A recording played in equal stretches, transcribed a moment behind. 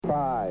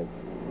5,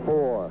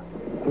 4,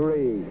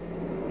 3,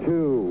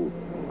 2,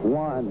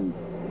 1,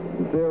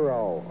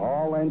 0.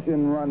 All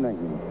engine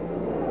running.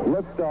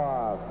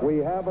 Liftoff. We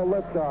have a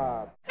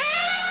liftoff.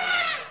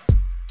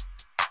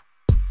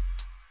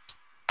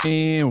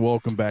 And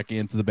welcome back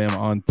into the Bama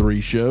on 3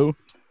 show.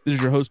 This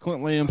is your host,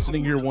 Clint Lamb,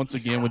 sitting here once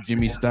again with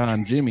Jimmy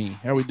Stein. Jimmy,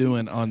 how are we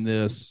doing on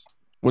this?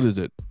 What is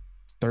it?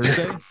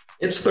 Thursday?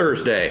 It's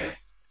Thursday.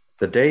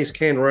 The days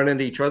can run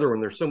into each other when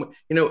there's so much.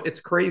 You know, it's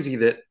crazy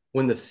that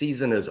when the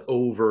season is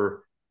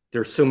over,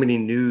 there's so many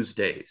news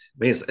days. I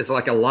mean, it's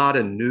like a lot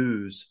of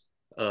news,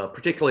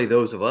 particularly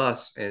those of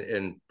us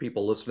and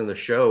people listening to the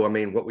show. I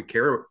mean, what we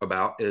care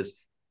about is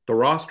the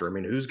roster. I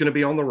mean, who's going to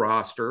be on the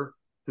roster,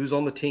 who's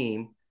on the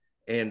team,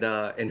 and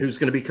who's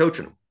going to be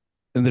coaching them.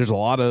 And there's a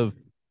lot of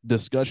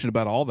discussion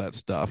about all that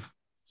stuff.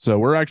 So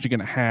we're actually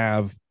going to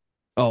have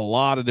a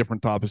lot of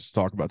different topics to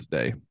talk about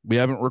today. We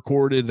haven't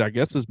recorded, I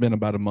guess it's been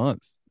about a month.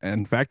 And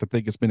in fact, I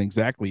think it's been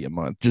exactly a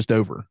month, just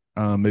over,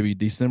 maybe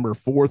December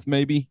 4th,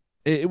 maybe.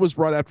 It was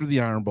right after the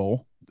Iron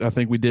Bowl. I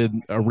think we did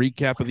a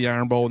recap of the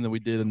Iron Bowl, and then we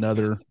did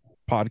another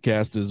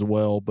podcast as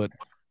well. But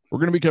we're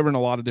going to be covering a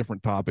lot of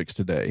different topics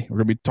today. We're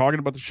going to be talking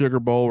about the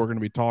Sugar Bowl. We're going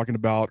to be talking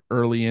about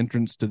early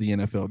entrance to the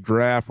NFL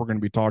draft. We're going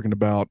to be talking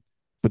about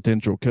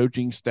potential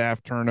coaching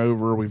staff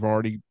turnover. We've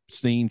already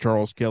seen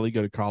Charles Kelly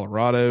go to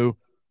Colorado.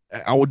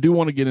 I do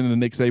want to get into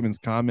Nick Saban's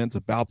comments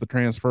about the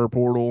transfer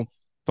portal,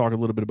 talk a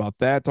little bit about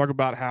that, talk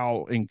about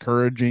how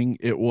encouraging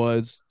it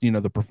was, you know,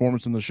 the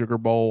performance in the Sugar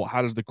Bowl.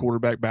 How does the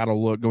quarterback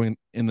battle look going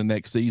in the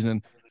next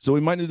season? So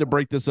we might need to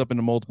break this up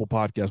into multiple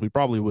podcasts. We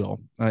probably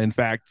will. In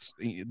fact,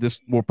 this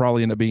will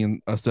probably end up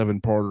being a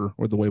 7-parter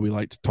with the way we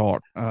like to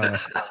talk.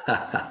 But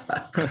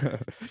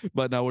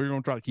no, we're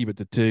going to try to keep it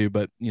to 2,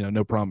 but, you know,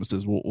 no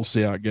promises. We'll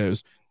see how it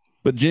goes.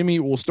 But, Jimmy,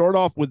 we'll start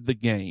off with the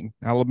game.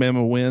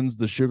 Alabama wins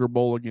the Sugar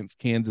Bowl against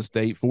Kansas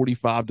State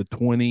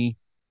 45-20.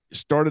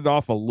 Started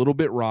off a little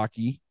bit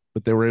rocky,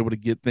 but they were able to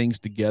get things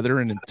together.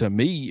 And to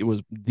me, it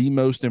was the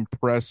most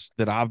impressed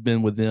that I've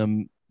been with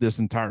them this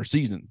entire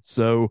season.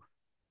 So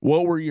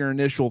what were your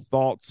initial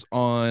thoughts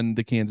on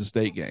the Kansas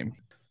State game?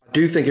 I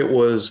do think it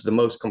was the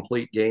most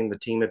complete game the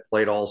team had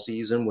played all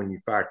season when you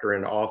factor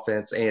in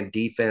offense and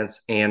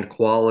defense and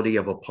quality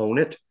of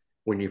opponent.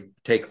 When you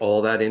take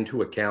all that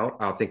into account,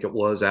 I think it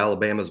was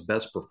Alabama's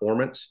best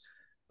performance.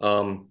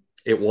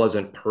 It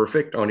wasn't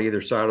perfect on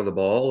either side of the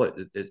ball.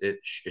 It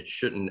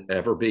shouldn't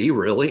ever be,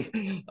 really.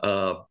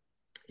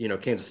 You know,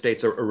 Kansas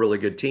State's a really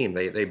good team.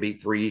 They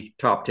beat 3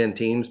 top 10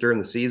 teams during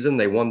the season.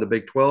 They won the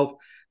Big 12.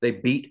 They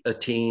beat a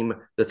team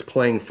that's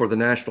playing for the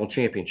national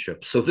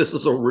championship. So this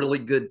is a really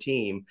good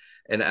team.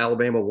 And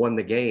Alabama won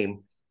the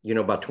game, you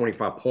know, by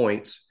 25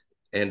 points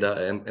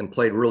and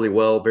played really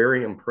well.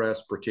 Very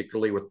impressed,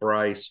 particularly with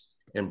Bryce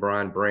and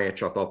Brian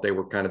Branch. I thought they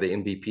were kind of the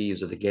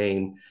MVPs of the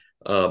game.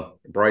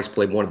 Bryce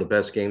played one of the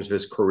best games of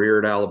his career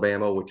at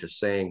Alabama, which is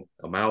saying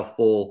a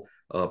mouthful.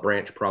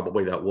 Branch,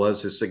 probably that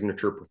was his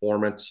signature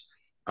performance,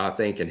 I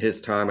think, in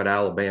his time at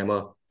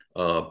Alabama.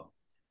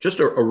 Just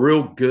a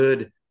real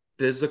good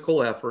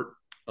physical effort.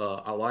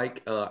 I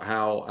like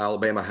how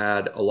Alabama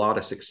had a lot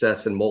of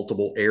success in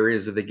multiple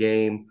areas of the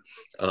game,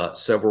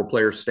 several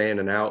players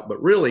standing out,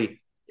 but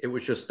really it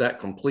was just that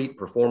complete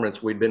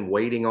performance we'd been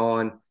waiting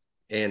on.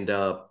 And,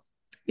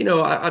 you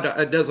know,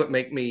 it doesn't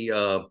make me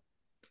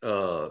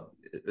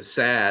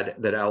sad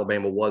that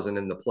Alabama wasn't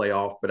in the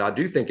playoff, but I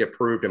do think it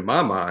proved in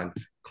my mind,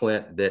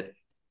 Clint, that,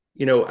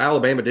 you know,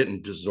 Alabama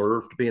didn't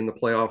deserve to be in the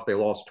playoff. They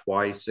lost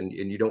twice, and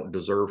you don't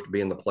deserve to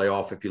be in the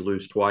playoff if you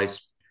lose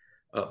twice.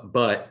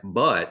 But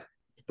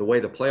the way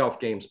the playoff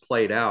games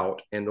played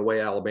out and the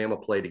way Alabama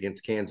played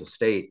against Kansas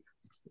State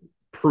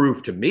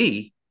proved to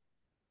me,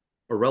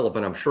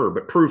 irrelevant, I'm sure,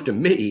 but proved to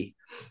me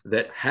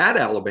that had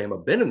Alabama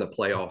been in the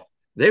playoff,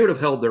 they would have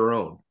held their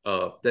own.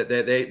 That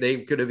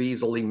they could have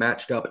easily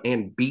matched up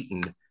and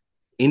beaten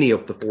any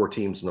of the 4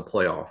 teams in the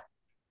playoff.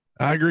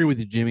 I agree with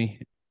you,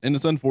 Jimmy. And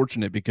it's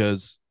unfortunate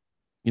because,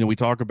 you know, we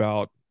talk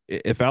about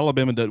if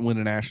Alabama doesn't win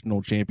a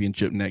national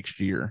championship next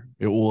year,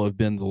 it will have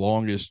been the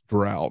longest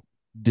drought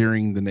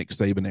during the Nick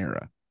Saban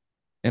era.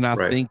 And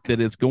I think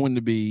that it's going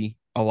to be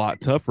a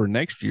lot tougher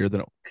next year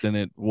than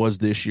it was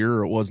this year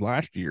or it was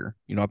last year.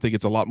 You know, I think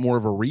it's a lot more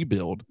of a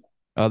rebuild.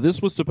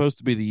 This was supposed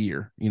to be the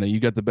year. You know, you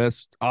got the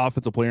best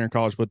offensive player in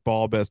college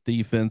football, best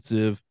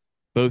defensive,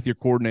 both your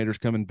coordinators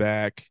coming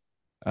back.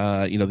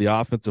 You know, the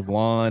offensive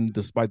line,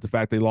 despite the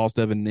fact they lost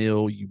Evan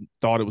Neal, you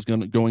thought it was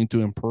going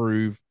to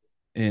improve.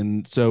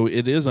 And so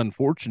it is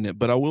unfortunate,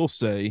 but I will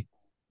say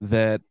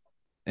that,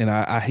 and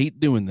I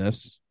hate doing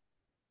this,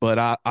 but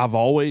I've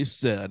always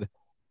said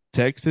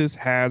Texas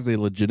has a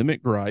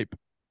legitimate gripe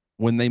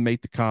when they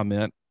make the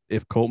comment,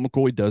 if Colt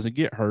McCoy doesn't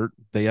get hurt,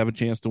 they have a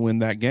chance to win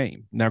that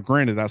game. Now,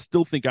 granted, I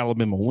still think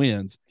Alabama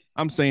wins.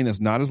 I'm saying it's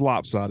not as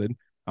lopsided.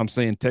 I'm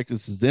saying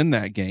Texas is in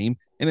that game,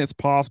 and it's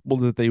possible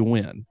that they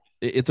win.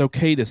 It's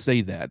okay to say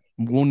that.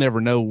 We'll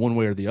never know one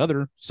way or the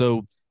other.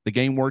 So the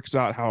game works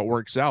out how it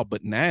works out.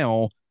 But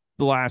now,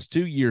 the last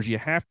 2 years, you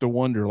have to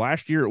wonder.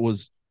 Last year, it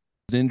was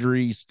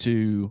injuries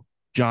to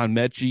John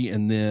Mechie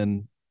and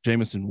then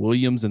Jameson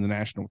Williams in the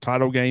national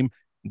title game.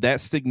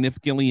 That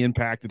significantly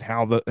impacted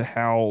how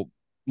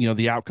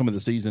the outcome of the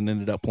season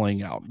ended up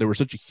playing out. They were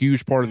such a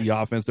huge part of the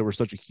offense. They were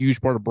such a huge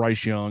part of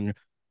Bryce Young.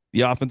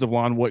 The offensive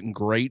line wasn't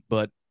great,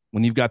 but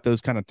when you've got those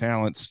kind of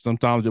talents,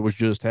 sometimes it was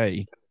just,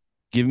 hey,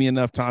 give me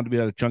enough time to be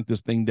able to chunk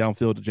this thing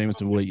downfield to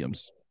Jameson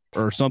Williams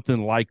or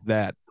something like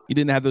that. You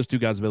didn't have those two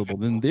guys available.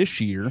 Then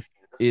this year,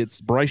 it's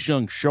Bryce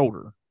Young's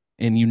shoulder,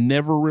 and you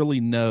never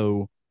really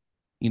know,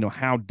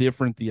 how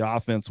different the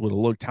offense would have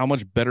looked, how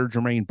much better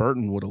Jermaine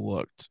Burton would have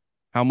looked,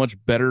 how much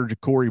better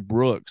Ja'Cory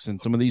Brooks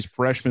and some of these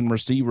freshman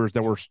receivers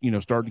that were,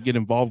 starting to get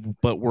involved,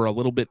 but were a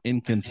little bit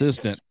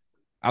inconsistent.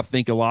 I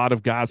think a lot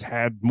of guys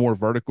had more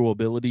vertical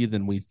ability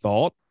than we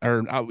thought.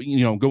 Or,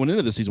 going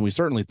into the season, we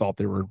certainly thought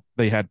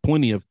they had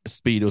plenty of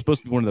speed. It was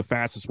supposed to be one of the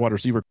fastest wide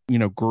receiver,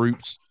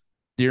 groups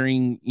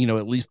during,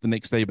 at least the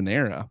Nick Saban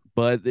era.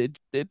 But it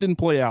didn't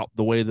play out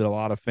the way that a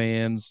lot of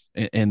fans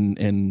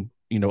and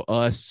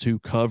us who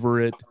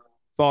cover it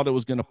thought it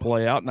was going to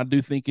play out. And I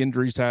do think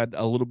injuries had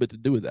a little bit to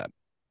do with that.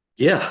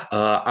 Yeah,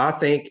 I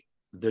think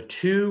the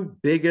two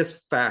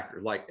biggest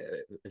factors,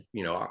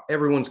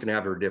 everyone's going to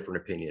have their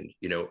different opinion.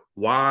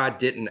 Why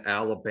didn't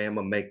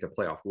Alabama make the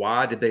playoff?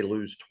 Why did they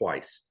lose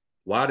twice?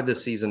 Why did the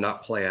season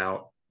not play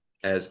out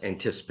as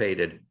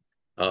anticipated?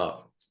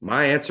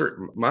 My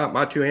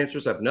two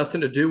answers have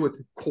nothing to do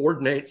with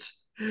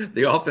coordinates,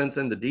 the offense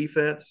and the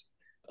defense.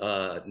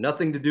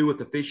 Nothing to do with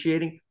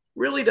officiating.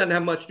 Really doesn't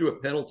have much to do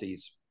with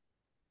penalties.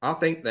 I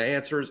think the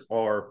answers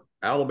are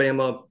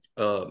Alabama.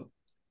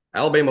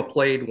 Alabama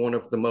played one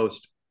of the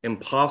most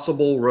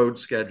impossible road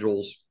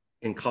schedules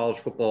in college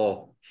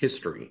football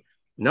history.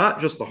 Not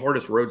just the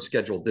hardest road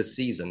schedule this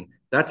season.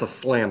 That's a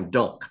slam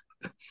dunk.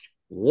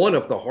 One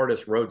of the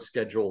hardest road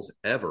schedules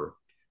ever.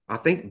 I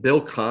think Bill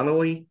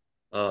Connolly,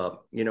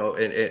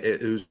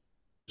 who's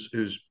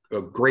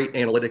a great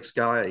analytics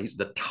guy. He's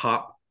the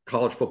top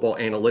college football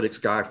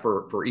analytics guy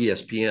for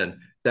ESPN.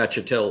 That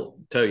should tell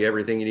you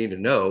everything you need to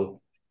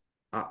know.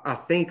 I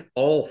think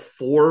all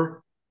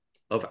four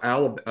of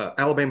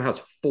Alabama has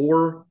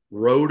four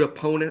road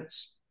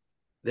opponents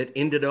that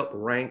ended up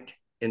ranked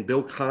in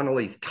Bill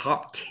Connolly's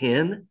top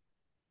 10.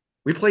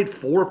 We played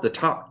four of the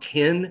top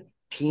 10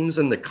 teams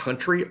in the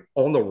country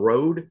on the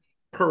road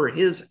per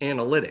his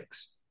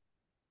analytics.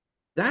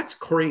 That's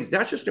crazy.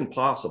 That's just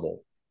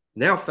impossible.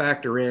 Now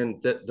factor in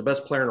that the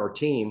best player in our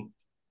team,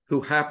 who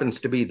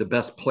happens to be the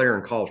best player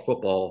in college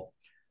football,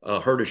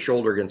 hurt his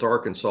shoulder against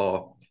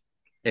Arkansas,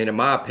 and in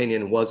my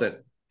opinion wasn't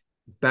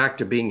back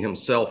to being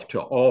himself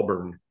to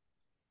Auburn,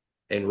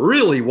 and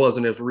really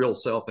wasn't his real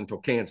self until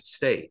Kansas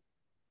State,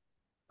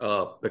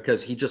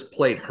 because he just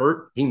played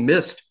hurt. He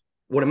missed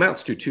what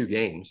amounts to 2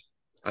 games.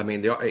 I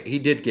mean, he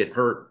did get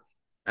hurt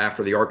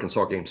after the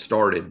Arkansas game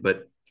started,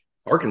 but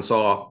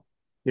Arkansas,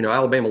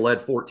 Alabama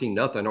led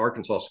 14-0.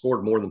 Arkansas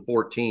scored more than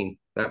 14.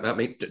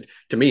 That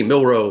to me,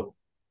 Milroe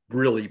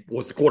really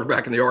was the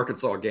quarterback in the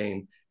Arkansas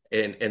game,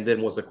 and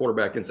then was the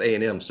quarterback against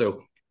A&M.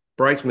 So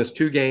Bryce missed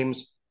 2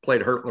 games,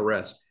 played hurt in the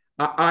rest.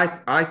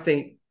 I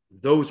think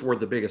those were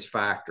the biggest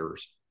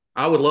factors.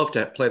 I would love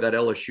to play that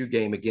LSU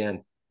game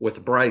again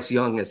with Bryce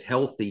Young as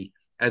healthy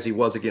as he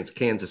was against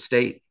Kansas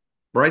State.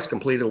 Bryce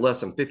completed less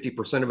than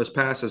 50% of his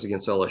passes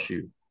against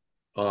LSU.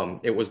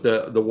 It was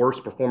the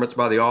worst performance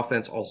by the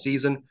offense all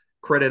season.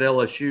 Credit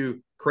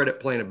LSU, credit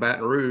playing at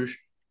Baton Rouge,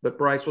 but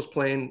Bryce was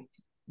playing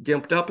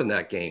gimped up in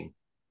that game.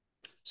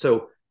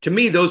 So to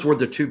me, those were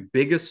the two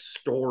biggest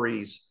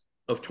stories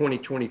of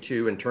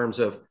 2022 in terms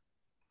of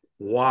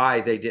why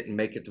they didn't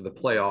make it to the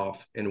playoff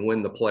and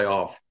win the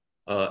playoff.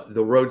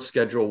 The road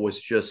schedule was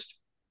just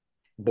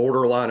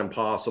borderline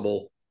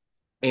impossible,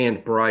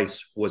 and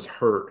Bryce was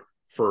hurt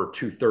for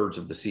 2/3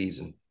 of the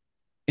season.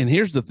 And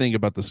here's the thing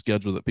about the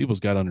schedule that people's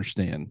got to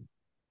understand.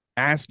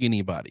 Ask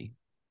anybody,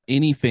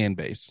 any fan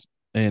base,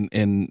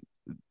 and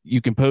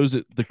you can pose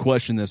the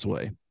question this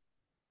way.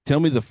 Tell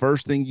me the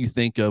first thing you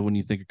think of when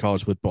you think of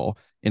college football.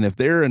 And if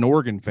they're an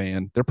Oregon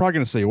fan, they're probably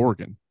going to say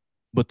Oregon.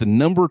 But the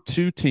number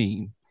 2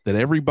 team that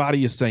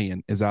everybody is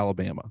saying is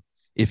Alabama.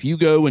 If you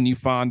go and you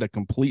find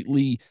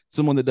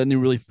someone that doesn't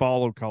even really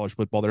follow college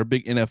football, they're a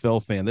big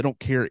NFL fan, they don't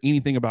care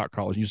anything about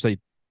college. You say,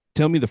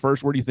 tell me the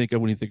first word you think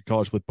of when you think of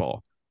college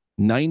football.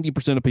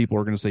 90% of people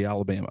are going to say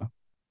Alabama.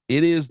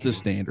 It is the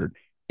standard.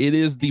 It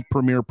is the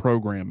premier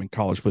program in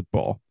college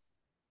football.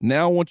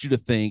 Now I want you to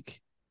think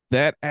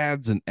that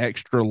adds an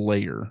extra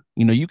layer.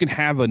 You can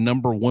have a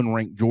number 1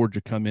 ranked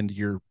Georgia come into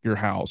your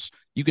house.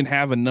 You can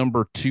have a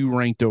number 2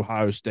 ranked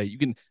Ohio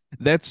State.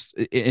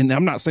 And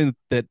I'm not saying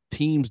that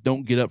teams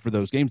don't get up for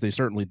those games. They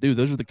certainly do.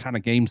 Those are the kind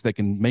of games that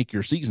can make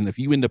your season. If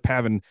you end up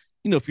having,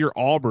 if you're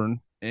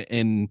Auburn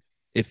and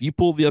if you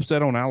pull the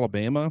upset on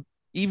Alabama,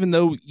 even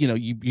though,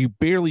 you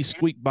barely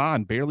squeaked by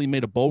and barely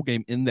made a bowl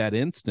game in that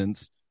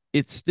instance,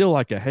 it's still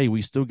like hey,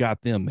 we still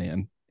got them,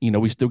 man.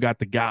 We still got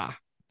the guy,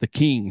 the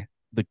king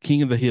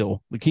of the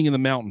hill, the king of the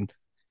mountain.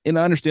 And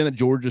I understand that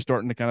Georgia's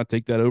starting to kind of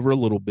take that over a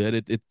little bit.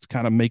 It's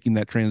kind of making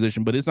that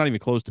transition, but it's not even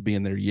close to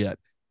being there yet.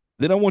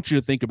 Then I want you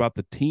to think about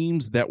the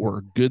teams that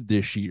were good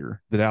this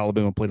year that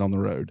Alabama played on the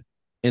road.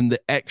 and the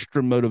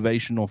extra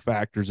motivational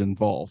factors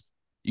involved.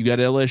 You got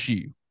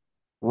LSU,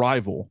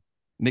 rival.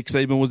 Nick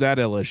Saban was at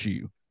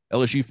LSU.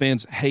 LSU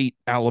fans hate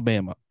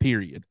Alabama,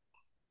 period.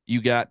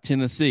 You got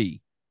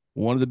Tennessee,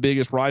 one of the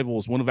biggest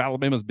rivals, one of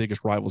Alabama's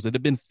biggest rivals. It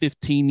had been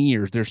 15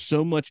 years. There's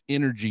so much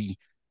energy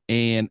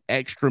and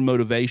extra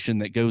motivation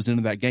that goes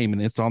into that game,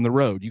 and it's on the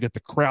road. You got the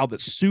crowd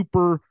that's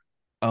super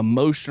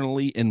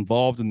emotionally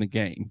involved in the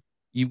game.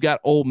 You've got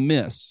Ole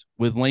Miss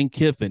with Lane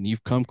Kiffin.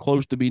 You've come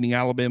close to beating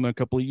Alabama a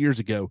couple of years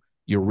ago.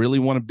 You really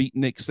want to beat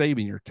Nick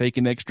Saban. You're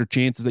taking extra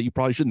chances that you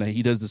probably shouldn't.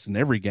 He does this in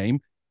every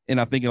game. And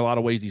I think in a lot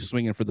of ways he's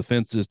swinging for the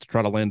fences to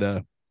try to land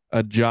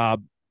a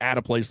job at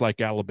a place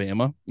like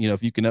Alabama.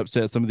 If you can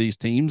upset some of these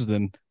teams,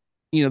 then,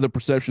 the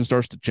perception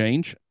starts to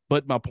change.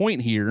 But my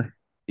point here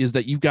is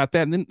that you've got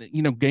that. And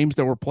then, games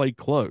that were played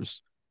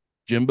close.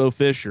 Jimbo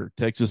Fisher,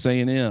 Texas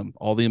A&M,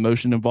 all the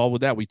emotion involved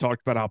with that. We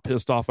talked about how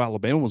pissed off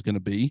Alabama was going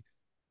to be.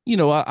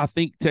 I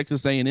think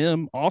Texas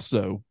A&M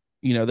also,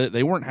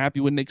 they weren't happy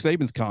with Nick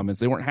Saban's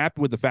comments. They weren't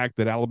happy with the fact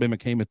that Alabama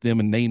came at them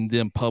and named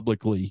them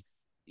publicly,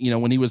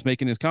 when he was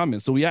making his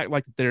comments. So we act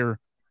like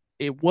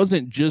it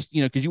wasn't just,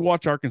 because you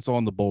watch Arkansas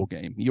in the bowl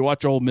game, you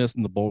watch Ole Miss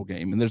in the bowl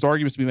game, and there's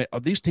arguments to be made. Oh,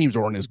 these teams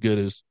aren't as good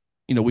as,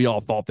 we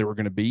all thought they were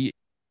going to be.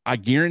 I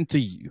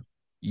guarantee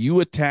you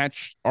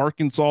attach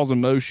Arkansas's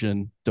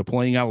emotion to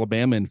playing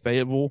Alabama in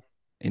Fayetteville,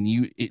 and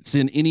it's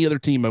in any other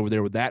team over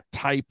there with that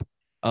type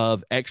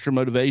of extra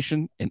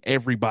motivation, and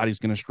everybody's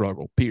going to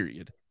struggle,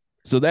 period.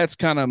 So that's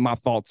kind of my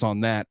thoughts on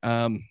that.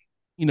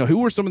 Who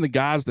were some of the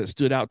guys that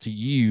stood out to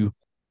you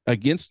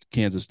against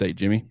Kansas State,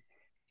 Jimmy?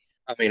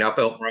 I mean, I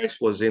felt Bryce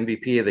was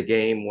MVP of the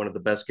game, one of the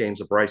best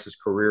games of Bryce's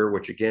career,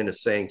 which again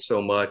is saying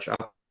so much. I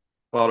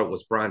thought it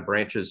was Brian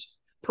Branch's,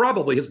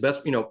 probably his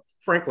best.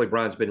 Frankly,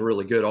 Brian's been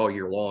really good all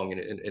year long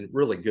and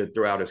really good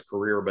throughout his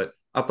career. But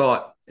I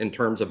thought in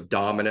terms of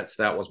dominance,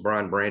 that was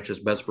Brian Branch's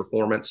best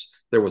performance.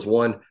 There was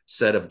one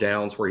set of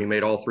downs where he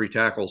made all three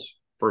tackles,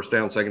 first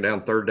down, second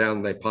down, third down,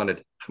 and they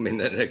punted. I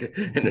mean, and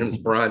it was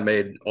Brian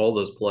made all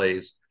those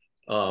plays.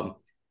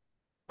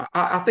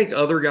 I think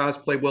other guys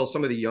played well.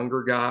 Some of the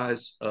younger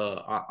guys,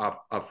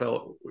 I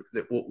felt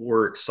that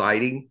were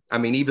exciting. I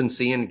mean, even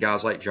seeing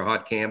guys like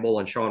Jahad Campbell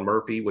and Sean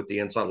Murphy with the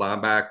inside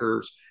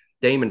linebackers,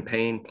 Damon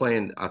Payne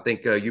playing. I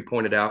think you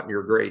pointed out in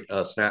your great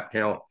snap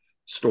count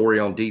story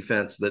on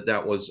defense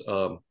that was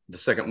the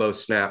second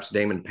most snaps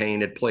Damon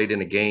Payne had played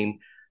in a game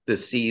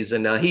this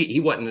season. He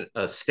wasn't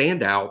a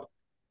standout,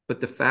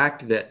 but the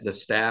fact that the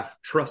staff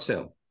trusts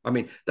him. I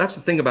mean, that's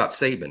the thing about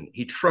Saban.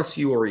 He trusts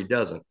you or he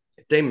doesn't.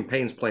 Damon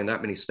Payne's playing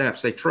that many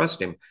snaps, they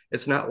trust him.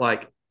 It's not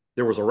like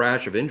there was a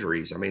rash of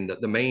injuries. I mean,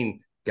 the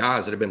main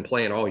guys that have been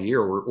playing all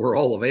year were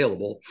all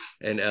available,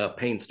 and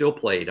Payne still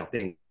played, I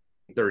think,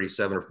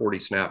 37 or 40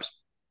 snaps.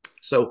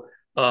 So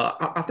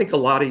I think a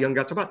lot of young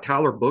guys, about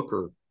Tyler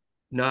Booker,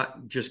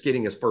 not just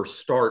getting his first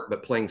start,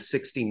 but playing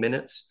 60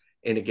 minutes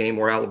in a game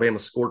where Alabama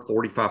scored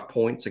 45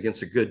 points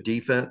against a good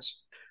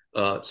defense.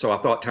 So I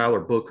thought Tyler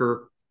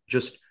Booker,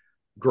 just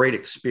great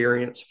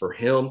experience for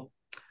him.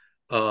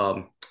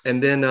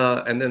 And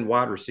then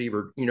wide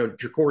receiver,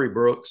 Ja'Cory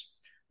Brooks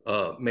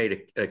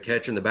made a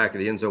catch in the back of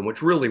the end zone,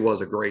 which really was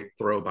a great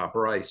throw by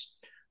Bryce.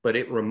 But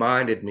it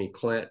reminded me,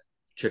 Clint,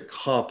 to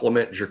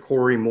compliment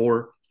Ja'Cory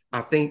more.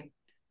 I think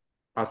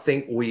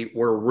we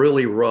were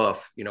really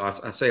rough.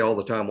 I say all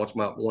the time,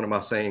 one of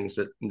my sayings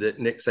that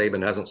Nick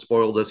Saban hasn't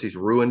spoiled us, he's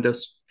ruined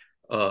us.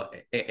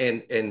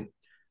 And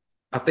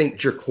I think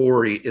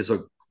Ja'Cory is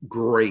a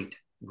great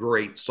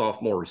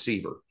sophomore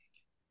receiver.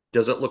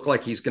 Does it look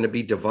like he's going to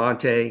be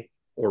Devontae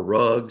or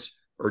Ruggs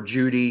or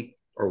Judy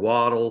or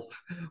Waddle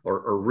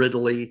or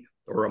Ridley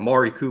or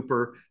Amari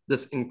Cooper?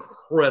 This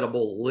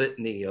incredible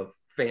litany of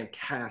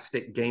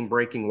fantastic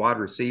game-breaking wide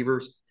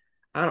receivers.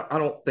 I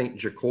don't think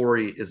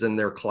Ja'Cory is in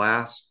their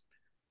class,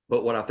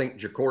 but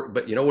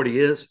you know what he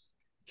is?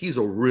 He's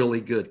a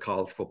really good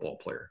college football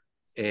player.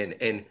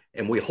 And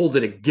we hold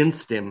it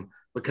against him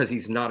because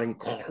he's not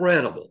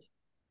incredible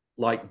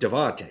like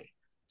Devontae.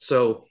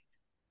 So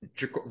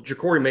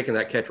Ja'Cory making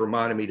that catch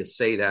reminded me to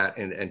say that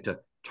and to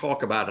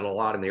talk about it a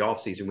lot in the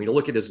offseason. When you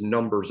look at his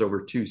numbers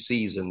over 2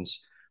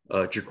 seasons,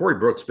 Ja'Cory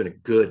Brooks has been a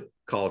good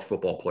college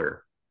football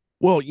player.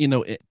 Well,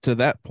 to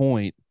that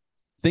point,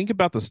 think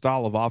about the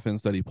style of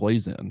offense that he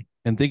plays in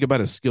and think about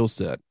his skill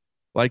set.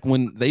 Like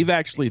when they've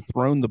actually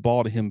thrown the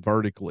ball to him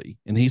vertically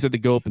and he's had to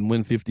go up and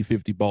win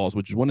 50-50 balls,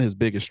 which is one of his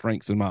biggest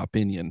strengths, in my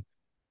opinion,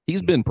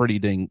 he's been pretty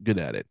dang good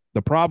at it.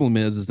 The problem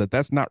is that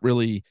that's not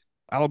really –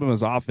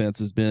 Alabama's offense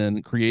has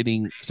been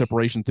creating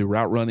separation through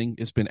route running.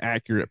 It's been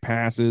accurate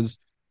passes.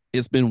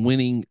 It's been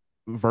winning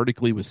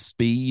vertically with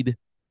speed.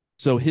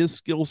 So his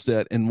skill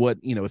set and what,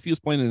 if he was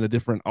playing in a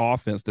different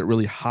offense that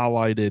really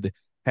highlighted,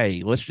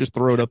 hey, let's just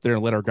throw it up there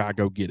and let our guy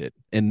go get it.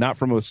 And not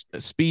from a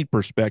speed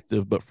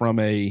perspective, but from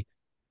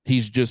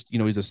he's just,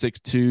 he's a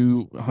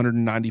 6'2",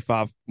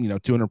 195,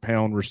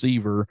 200-pound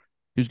receiver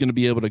who's going to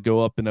be able to go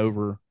up and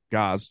over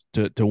guys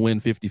to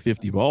win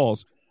 50-50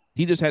 balls.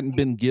 He just hadn't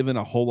been given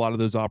a whole lot of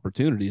those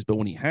opportunities, but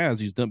when he has,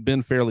 he's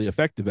been fairly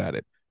effective at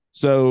it.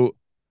 So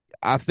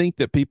I think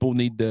that people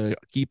need to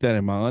keep that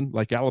in mind.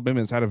 Like Alabama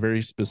has had a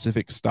very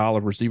specific style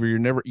of receiver.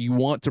 You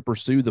want to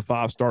pursue the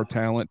 5-star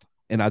talent,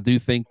 and I do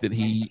think that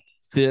he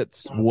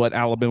fits what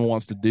Alabama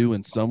wants to do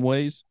in some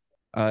ways,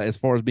 as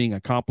far as being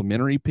a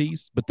complementary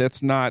piece. But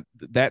that's not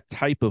that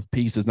type of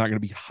piece is not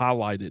going to be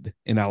highlighted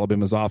in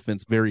Alabama's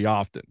offense very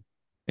often.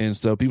 And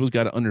so people's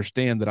got to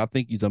understand that I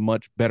think he's a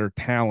much better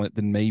talent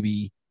than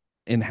maybe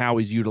in how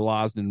he's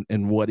utilized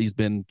and what he's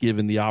been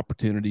given the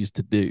opportunities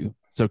to do.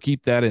 So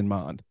keep that in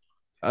mind.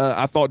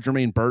 I thought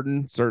Jermaine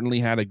Burton certainly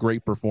had a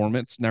great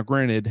performance. Now,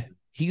 granted,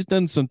 he's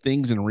done some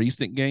things in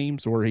recent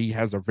games where he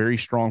has a very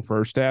strong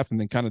first half and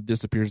then kind of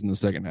disappears in the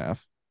second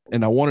half.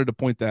 And I wanted to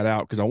point that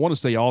out because I want to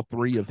say all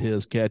three of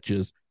his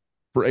catches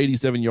for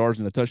 87 yards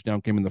and a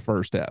touchdown came in the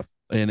first half.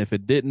 And if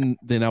it didn't,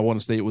 then I want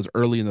to say it was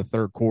early in the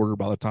third quarter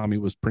by the time he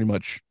was pretty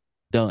much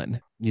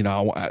done.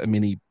 I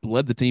mean, he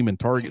led the team in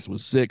targets with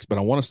 6, but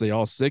I want to say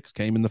all 6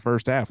 came in the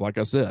first half, like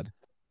I said.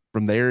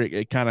 From there,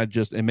 it kind of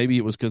just, and maybe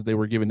it was because they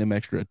were giving him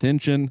extra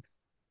attention.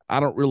 I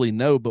don't really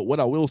know, but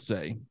what I will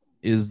say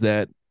is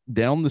that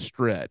down the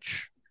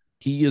stretch,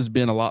 he has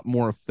been a lot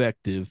more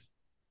effective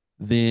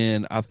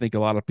than I think a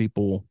lot of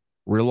people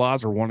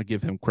realize or want to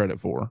give him credit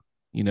for.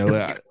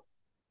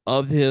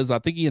 Of his, I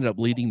think he ended up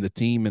leading the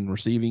team in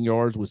receiving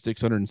yards with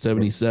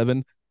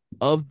 677.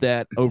 Of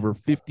that, over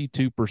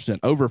 52%,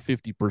 over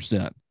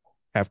 50%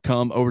 have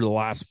come over the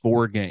last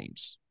 4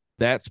 games.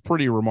 That's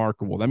pretty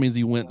remarkable. That means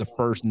he went the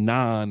first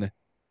 9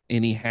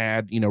 and he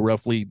had,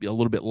 roughly a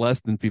little bit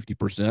less than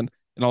 50%. And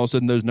all of a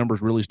sudden those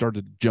numbers really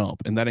started to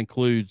jump. And that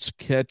includes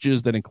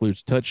catches, that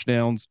includes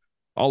touchdowns,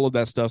 all of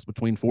that stuff's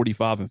between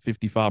 45 and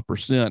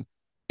 55%.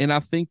 And I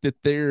think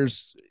that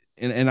this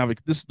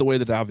is the way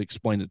that I've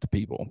explained it to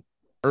people.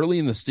 Early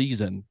in the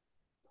season,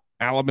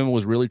 Alabama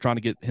was really trying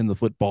to get him the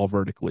football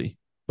vertically,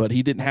 but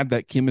he didn't have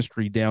that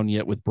chemistry down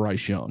yet with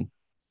Bryce Young.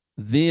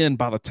 Then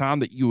by the time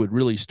that you would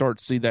really start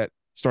to see that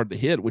start to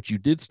hit, which you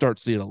did start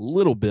to see it a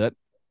little bit,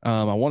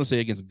 I want to say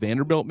against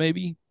Vanderbilt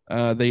maybe,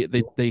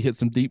 they hit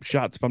some deep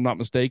shots if I'm not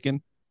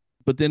mistaken.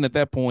 But then at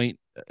that point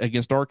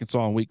against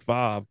Arkansas in week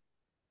 5,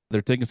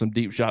 they're taking some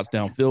deep shots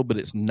downfield, but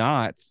it's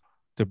not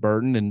to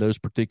Burton in those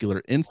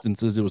particular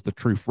instances. It was the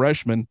true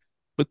freshman.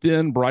 But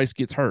then Bryce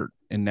gets hurt,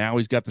 and now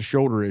he's got the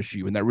shoulder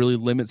issue, and that really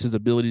limits his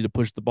ability to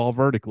push the ball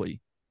vertically.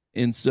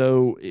 And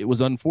so it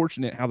was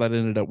unfortunate how that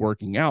ended up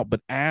working out.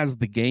 But as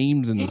the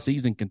games and the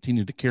season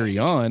continued to carry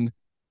on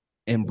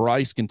and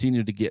Bryce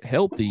continued to get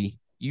healthy,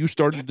 you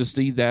started to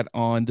see that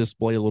on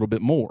display a little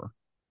bit more.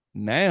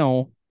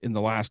 Now, in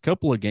the last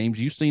couple of games,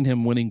 you've seen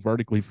him winning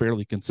vertically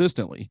fairly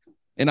consistently.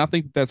 And I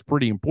think that's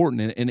pretty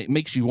important. And it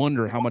makes you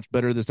wonder how much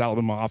better this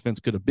Alabama offense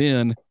could have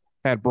been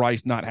had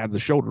Bryce not had the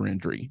shoulder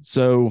injury.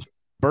 So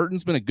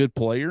Burton's been a good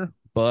player,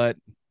 but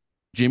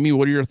Jimmy,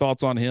 what are your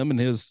thoughts on him and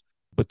his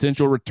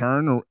potential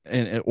return,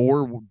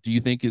 or do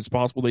you think it's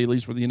possible that he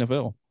leaves for the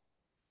NFL?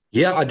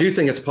 Yeah, I do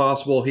think it's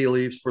possible he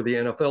leaves for the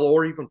NFL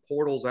or even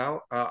portals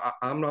out.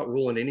 I'm not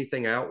ruling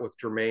anything out with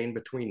Jermaine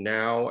between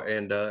now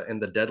and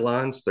the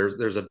deadlines.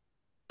 There's a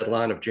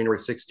deadline of January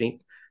 16th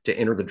to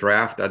enter the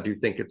draft. I do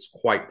think it's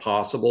quite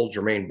possible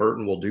Jermaine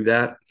Burton will do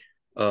that.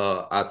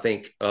 I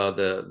think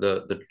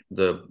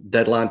the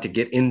deadline to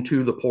get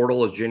into the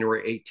portal is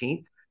January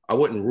 18th. I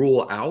wouldn't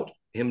rule out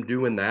him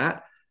doing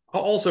that. I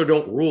also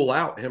don't rule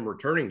out him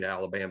returning to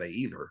Alabama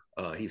either.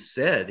 He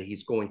said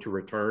he's going to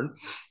return.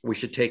 We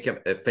should take him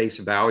at face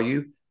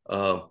value.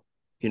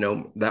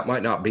 That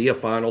might not be a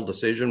final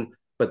decision,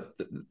 but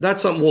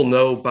that's something we'll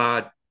know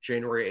by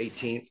January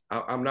 18th.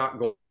 I'm not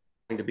going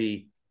to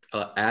be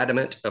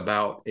adamant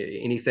about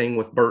anything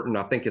with Burton.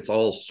 I think it's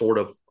all sort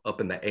of up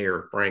in the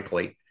air,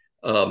 frankly.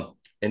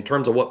 In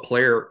terms of what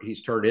player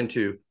he's turned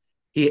into,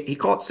 he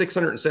caught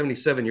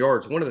 677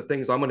 yards. One of the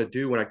things I'm going to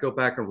do when I go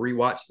back and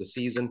rewatch the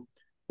season,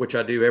 which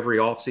I do every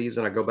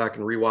offseason, I go back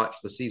and rewatch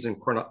the season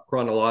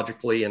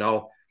chronologically, and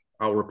I'll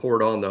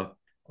report on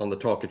the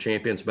Talk of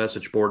Champions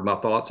message board my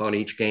thoughts on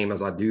each game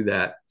as I do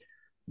that.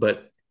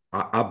 But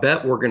I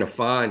bet we're going to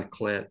find,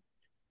 Clint,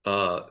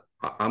 I'm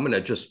going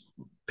to just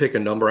pick a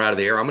number out of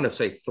the air. I'm going to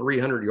say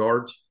 300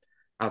 yards.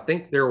 I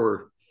think there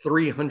were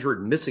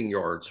 300 missing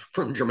yards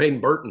from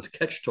Jermaine Burton's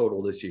catch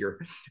total this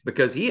year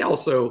because he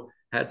also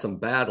had some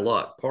bad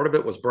luck. Part of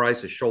it was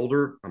Bryce's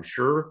shoulder, I'm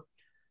sure.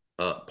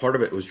 Part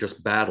of it was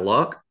just bad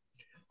luck.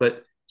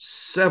 But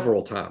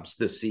several times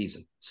this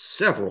season,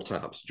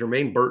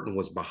 Jermaine Burton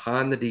was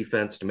behind the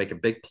defense to make a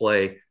big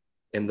play,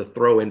 and the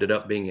throw ended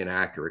up being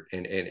inaccurate,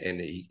 and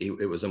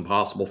it was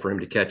impossible for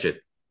him to catch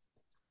it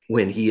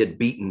when he had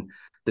beaten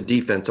the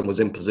defense and was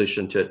in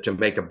position to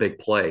make a big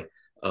play.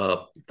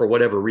 For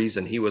whatever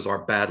reason, he was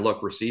our bad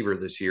luck receiver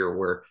this year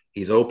where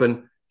he's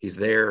open, he's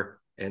there,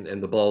 and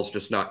the ball's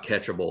just not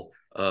catchable.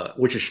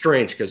 Which is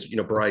strange because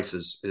Bryce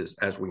is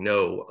as we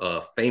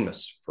know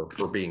famous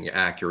for being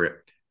accurate.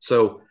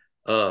 So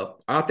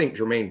I think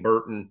Jermaine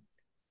Burton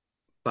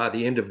by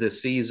the end of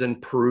this season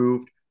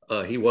proved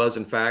he was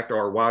in fact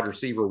our wide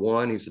receiver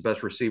 1. He's the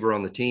best receiver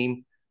on the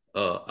team,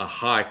 a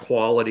high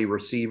quality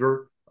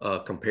receiver.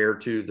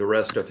 compared to the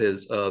rest of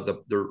his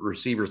the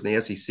receivers in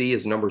the SEC.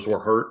 His numbers were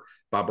hurt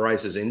by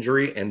Bryce's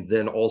injury and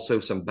then also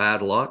some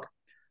bad luck.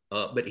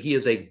 But he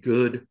is a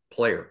good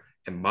player.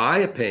 In my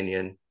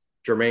opinion,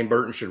 Jermaine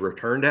Burton should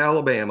return to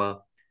Alabama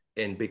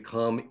and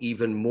become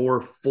even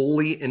more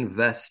fully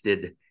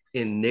invested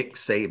in Nick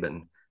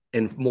Saban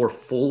and more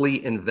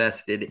fully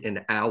invested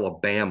in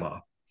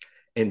Alabama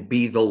and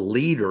be the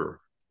leader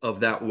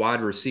of that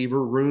wide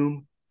receiver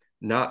room,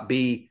 not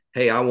be,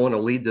 hey, I want to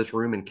lead this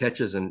room in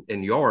catches and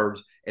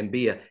yards, and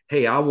be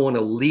hey, I want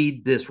to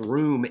lead this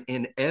room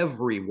in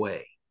every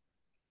way.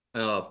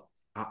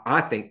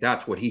 I think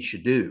that's what he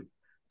should do.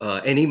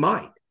 And he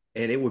might,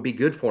 and it would be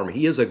good for him.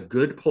 He is a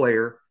good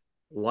player.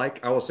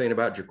 Like I was saying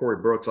about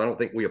Ja'Corey Brooks, I don't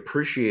think we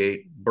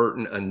appreciate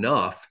Burton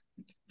enough.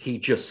 He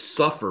just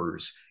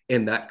suffers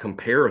in that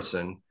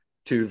comparison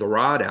to the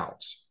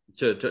rideouts,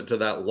 to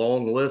that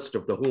long list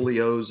of the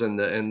Julios and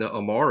the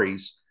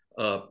Amaris.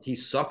 He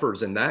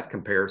suffers in that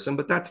comparison,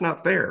 but that's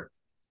not fair.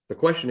 The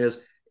question is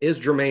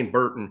Jermaine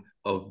Burton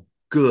a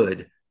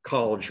good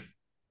college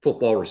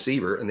football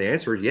receiver? And the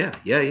answer is yeah,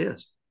 he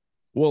is.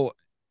 Well,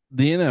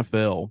 the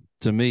NFL,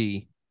 to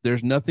me,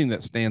 there's nothing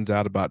that stands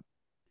out about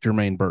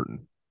Jermaine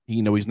Burton.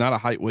 He's not a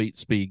height, weight,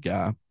 speed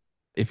guy.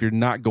 If you're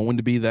not going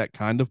to be that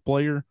kind of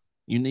player,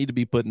 you need to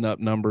be putting up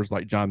numbers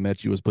like John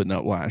Mechie was putting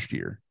up last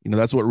year.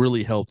 That's what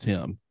really helped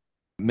him.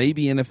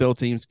 Maybe NFL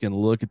teams can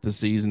look at the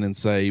season and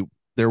say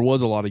there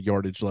was a lot of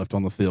yardage left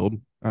on the field.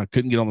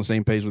 Couldn't get on the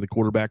same page with the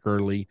quarterback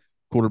early.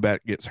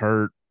 Quarterback gets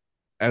hurt.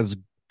 As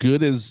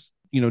good as,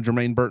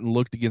 Jermaine Burton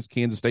looked against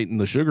Kansas State in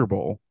the Sugar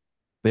Bowl,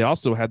 they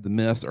also had the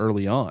miss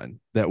early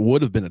on that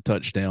would have been a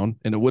touchdown,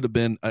 and it would have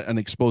been an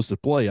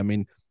explosive play.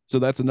 So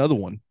that's another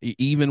one.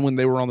 Even when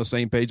they were on the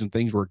same page and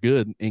things were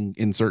good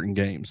in certain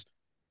games,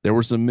 there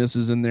were some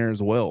misses in there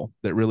as well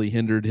that really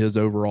hindered his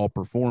overall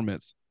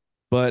performance.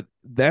 But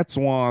that's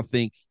why I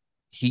think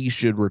he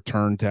should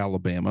return to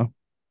Alabama.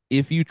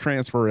 If you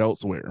transfer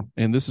elsewhere,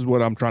 and this is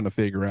what I'm trying to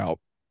figure out,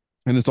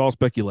 and it's all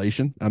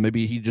speculation.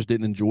 Maybe he just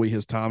didn't enjoy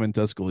his time in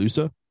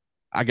Tuscaloosa.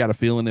 I got a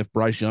feeling if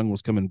Bryce Young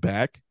was coming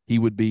back, he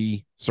would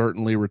be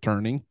certainly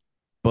returning.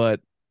 But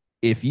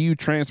if you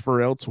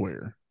transfer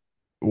elsewhere,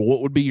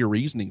 what would be your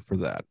reasoning for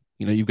that?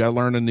 You've got to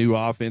learn a new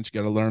offense. You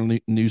got to learn a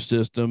new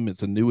system.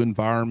 It's a new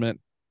environment.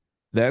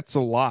 That's a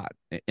lot.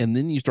 And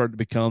then you start to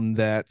become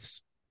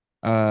what's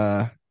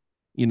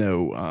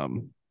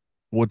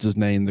his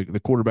name?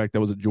 The quarterback that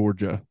was at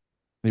Georgia.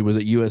 He was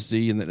at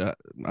USC, and then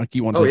I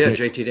keep wanting to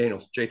say JT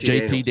Daniels.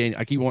 JT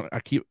Daniels. I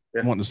keep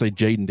wanting to say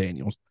Jaden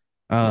Daniels.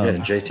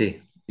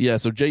 JT. Yeah,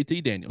 so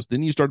JT Daniels.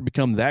 Then you start to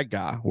become that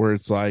guy where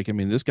it's like,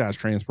 this guy's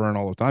transferring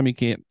all the time. He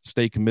can't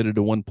stay committed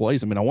to one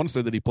place. I want to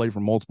say that he played for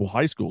multiple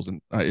high schools. And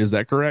is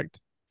that correct?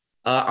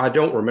 I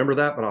don't remember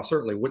that, but I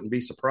certainly wouldn't be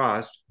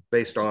surprised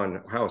based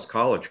on how his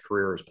college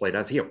career has played.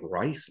 Is he at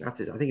Rice? I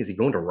think, is he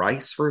going to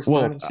Rice for his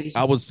final season?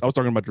 I was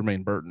talking about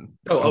Jermaine Burton.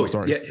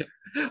 Sorry.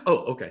 Yeah.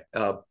 Oh, okay.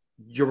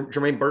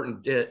 Jermaine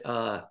Burton did.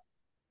 I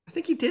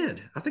think he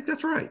did. I think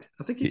that's right.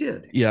 I think he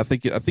did. Yeah, I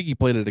think he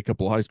played at a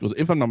couple of high schools.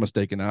 If I'm not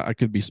mistaken, I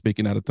could be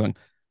speaking out of tongue.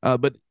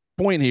 But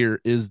point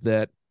here is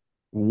that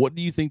what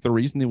do you think the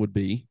reason it would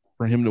be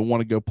for him to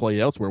want to go play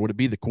elsewhere? Would it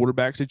be the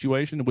quarterback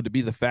situation? Would it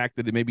be the fact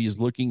that maybe he's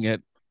looking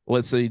at,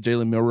 let's say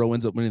Jalen Milroe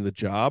ends up winning the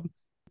job?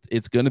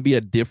 It's going to be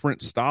a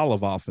different style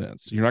of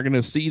offense. You're not going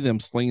to see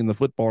them slinging the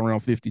football around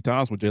 50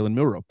 times with Jalen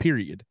Milroe,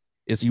 period.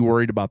 Is he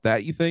worried about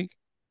that, you think?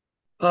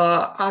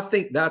 I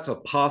think that's a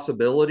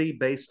possibility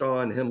based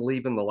on him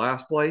leaving the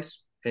last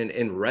place. And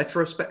in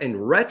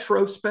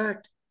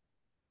retrospect,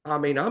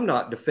 I'm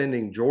not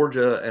defending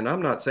Georgia, and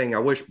I'm not saying I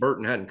wish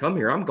Burton hadn't come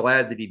here. I'm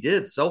glad that he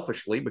did,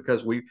 selfishly,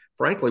 because we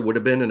frankly would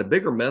have been in a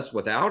bigger mess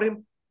without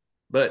him.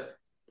 But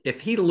if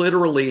he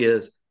literally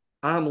is,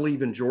 I'm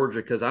leaving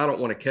Georgia because I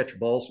don't want to catch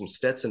balls from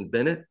Stetson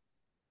Bennett.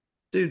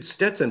 Dude,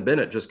 Stetson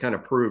Bennett just kind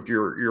of proved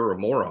you're a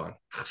moron.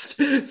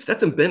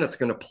 Stetson Bennett's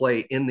going to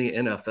play in the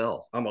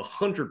NFL. I'm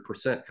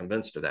 100%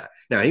 convinced of that.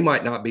 Now, he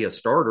might not be a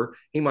starter.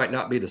 He might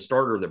not be the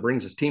starter that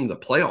brings his team to the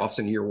playoffs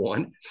in year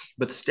one,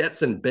 but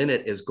Stetson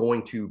Bennett is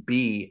going to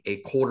be a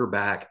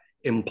quarterback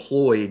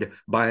employed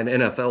by an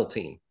NFL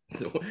team,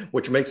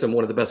 which makes him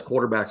one of the best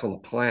quarterbacks on the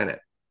planet.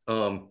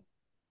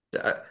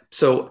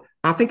 So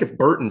I think if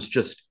Burton's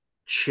just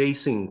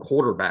chasing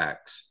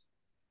quarterbacks,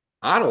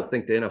 I don't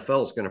think the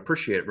NFL is going to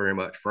appreciate it very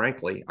much,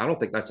 frankly. I don't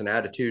think that's an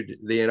attitude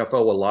the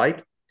NFL will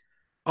like.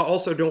 I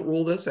also don't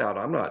rule this out.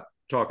 I'm not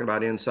talking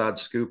about inside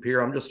scoop here.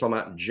 I'm just talking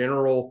about in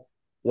general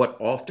what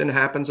often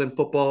happens in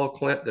football,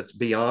 Clint, that's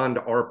beyond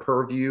our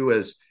purview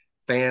as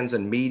fans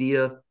and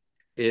media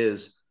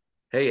is,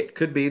 hey, it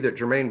could be that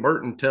Jermaine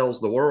Burton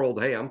tells the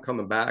world, hey, I'm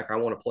coming back. I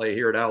want to play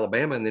here at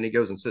Alabama. And then he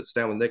goes and sits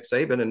down with Nick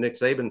Saban, and Nick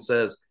Saban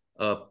says,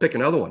 pick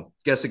another one.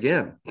 Guess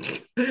again.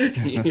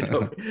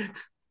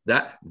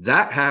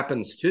 That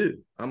happens too.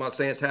 I'm not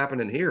saying it's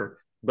happening here,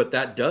 but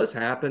that does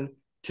happen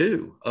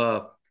too.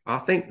 I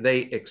think they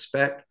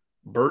expect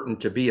Burton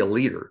to be a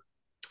leader,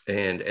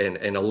 and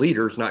a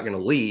leader's not going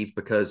to leave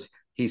because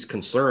he's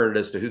concerned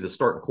as to who the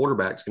starting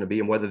quarterback is going to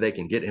be and whether they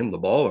can get him the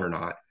ball or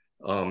not.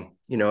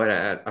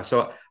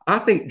 So I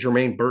think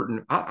Jermaine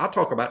Burton, I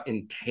talk about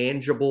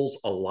intangibles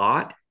a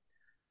lot.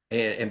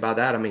 And by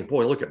that, I mean,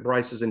 boy, look at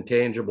Bryce's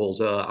intangibles.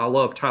 I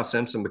love Ty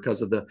Simpson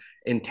because of the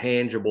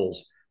intangibles.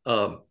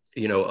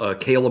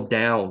 Caleb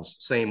Downs,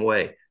 same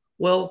way.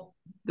 Well,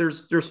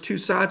 there's two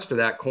sides to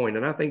that coin,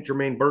 and I think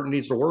Jermaine Burton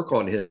needs to work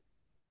on his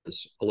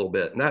a little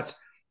bit, and that's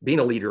being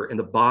a leader in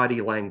the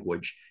body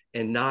language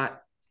and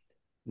not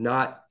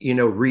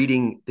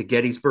reading the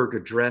Gettysburg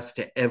Address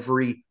to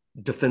every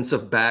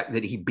defensive back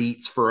that he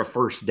beats for a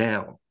first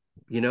down.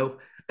 You know,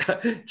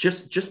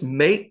 just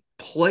make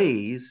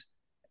plays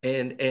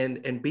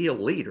and be a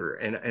leader.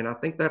 And I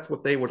think that's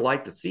what they would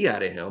like to see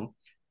out of him.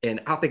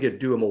 And I think it'd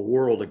do him a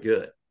world of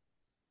good.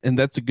 And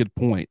that's a good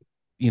point.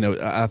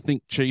 I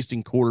think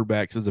chasing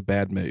quarterbacks is a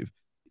bad move.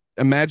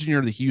 Imagine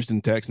you're the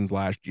Houston Texans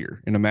last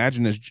year, and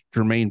imagine as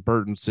Jermaine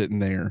Burton sitting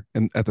there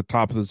and at the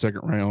top of the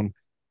second round,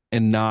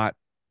 and not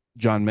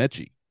John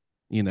Mechie.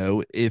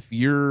 If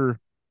you're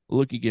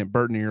looking at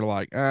Burton and you're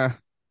like,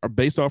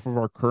 based off of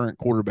our current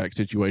quarterback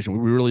situation,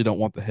 we really don't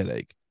want the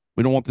headache.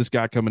 We don't want this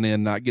guy coming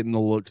in not getting the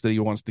looks that he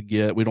wants to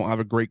get. We don't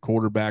have a great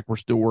quarterback. We're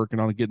still working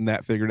on getting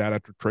that figured out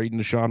after trading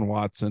Deshaun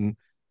Watson.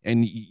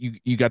 And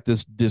you got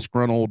this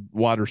disgruntled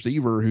wide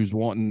receiver who's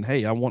wanting,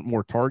 hey, I want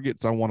more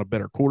targets. I want a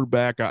better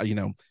quarterback.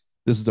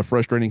 This is a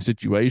frustrating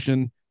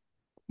situation.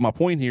 My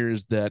point here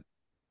is that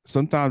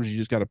sometimes you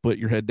just got to put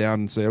your head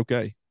down and say,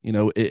 okay,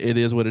 it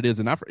is what it is.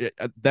 And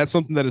that's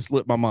something that has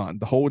slipped my mind.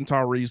 The whole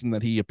entire reason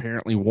that he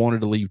apparently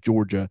wanted to leave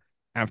Georgia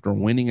after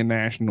winning a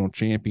national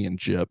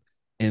championship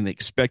and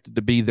expected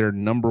to be their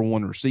number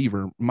one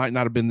receiver might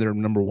not have been their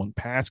number one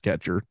pass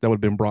catcher. That would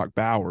have been Brock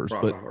Bowers,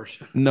 but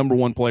number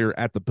one player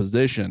at the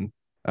position,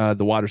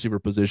 the wide receiver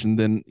position.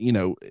 Then,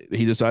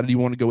 he decided he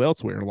wanted to go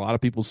elsewhere. A lot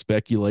of people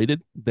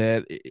speculated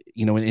that,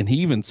 and he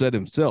even said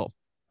himself,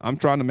 I'm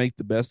trying to make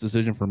the best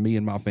decision for me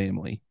and my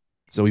family.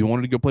 So he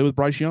wanted to go play with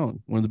Bryce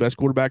Young, one of the best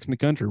quarterbacks in the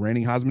country,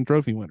 reigning Heisman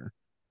Trophy winner.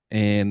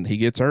 And he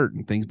gets hurt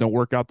and things don't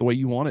work out the way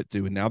you want it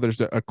to. And now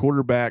there's a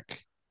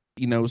quarterback,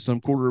 some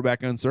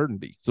quarterback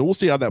uncertainty. So we'll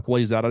see how that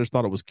plays out. I just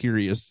thought it was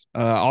curious.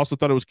 I also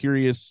thought it was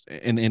curious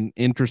and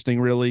interesting,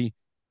 really,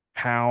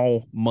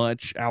 how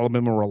much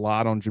Alabama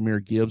relied on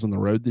Jahmyr Gibbs on the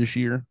road this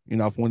year.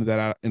 I've pointed that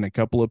out in a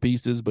couple of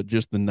pieces, but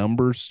just the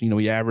numbers,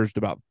 he averaged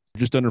about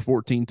just under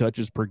 14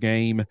 touches per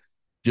game,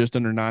 just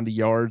under 90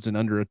 yards and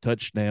under a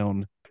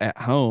touchdown at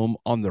home.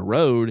 On the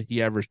road,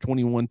 he averaged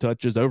 21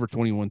 touches, over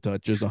 21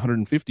 touches,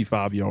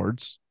 155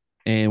 yards,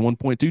 and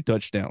 1.2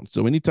 touchdowns.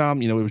 So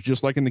anytime, it was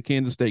just like in the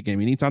Kansas State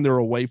game, anytime they were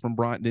away from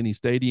Bryant-Denny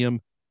Stadium,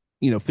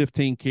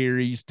 15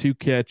 carries, 2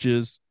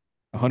 catches,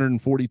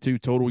 142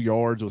 total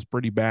yards. It was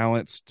pretty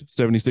balanced,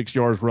 76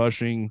 yards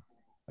rushing,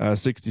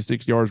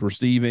 66 yards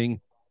receiving,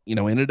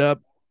 ended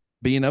up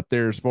being up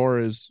there as far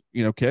as,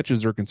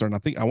 catches are concerned.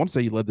 I want to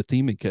say he led the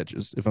team in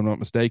catches, if I'm not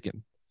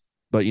mistaken.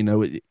 But,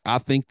 I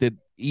think that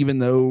even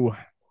though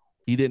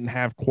he didn't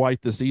have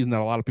quite the season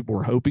that a lot of people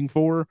were hoping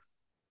for,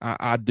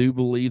 I do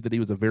believe that he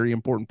was a very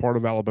important part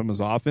of Alabama's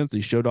offense.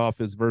 He showed off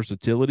his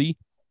versatility,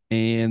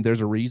 and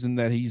there's a reason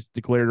that he's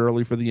declared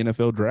early for the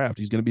NFL draft.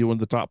 He's going to be one of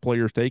the top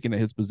players taken at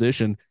his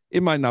position.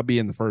 It might not be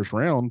in the first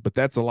round, but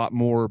that's a lot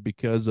more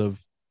because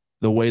of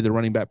the way the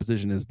running back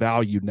position is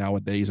valued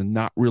nowadays and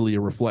not really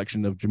a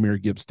reflection of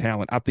Jahmyr Gibbs'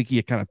 talent. I think he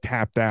had kind of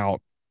tapped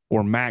out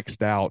or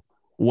maxed out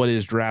what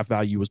his draft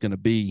value was going to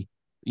be,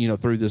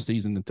 through this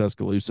season in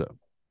Tuscaloosa.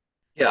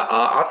 Yeah,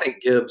 I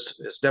think Gibbs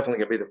is definitely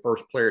going to be the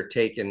first player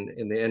taken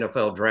in the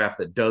NFL draft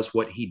that does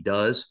what he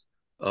does.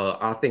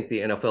 I think the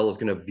NFL is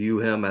going to view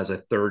him as a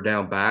third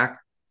down back,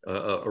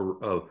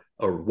 a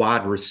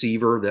wide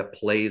receiver that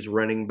plays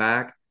running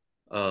back,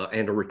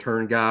 and a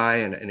return guy,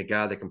 and a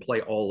guy that can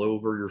play all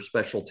over your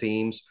special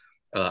teams.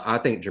 I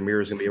think Jahmyr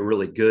is going to be a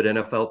really good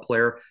NFL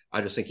player.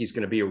 I just think he's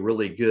going to be a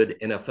really good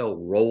NFL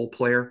role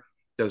player.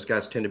 Those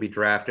guys tend to be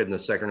drafted in the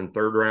second and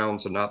third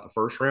rounds and not the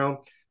first round.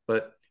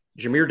 But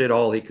Jahmyr did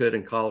all he could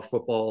in college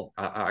football.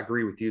 I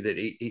agree with you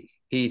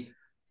that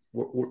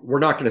we're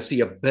not going to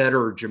see a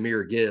better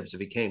Jahmyr Gibbs if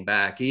he came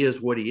back. He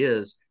is what he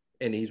is,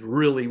 and he's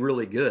really,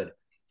 really good.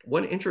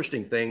 One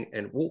interesting thing,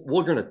 and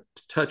we're going to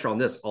touch on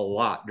this a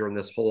lot during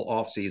this whole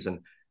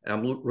offseason, and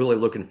I'm really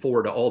looking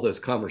forward to all those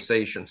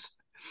conversations.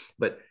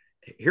 But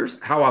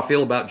here's how I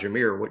feel about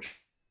Jahmyr, which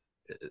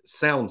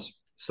sounds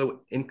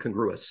so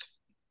incongruous.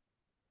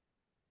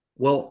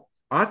 Well,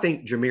 I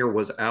think Jahmyr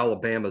was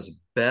Alabama's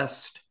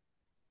best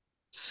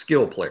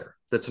skill player.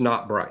 That's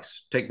not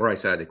Bryce. Take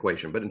Bryce out of the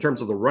equation. But in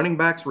terms of the running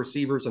backs,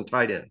 receivers, and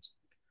tight ends,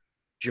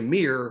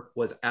 Jahmyr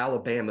was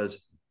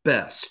Alabama's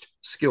best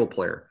skill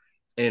player,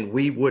 and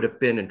we would have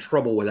been in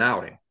trouble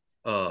without him.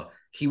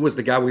 He was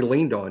the guy we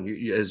leaned on,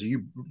 as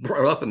you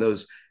brought up in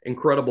those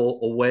incredible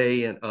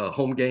away and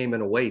home game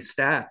and away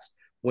stats.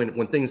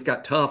 When things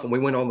got tough and we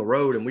went on the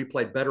road and we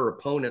played better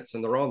opponents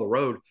and they're on the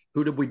road,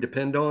 who did we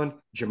depend on?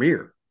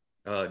 Jahmyr.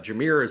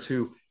 Jahmyr is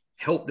who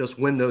helped us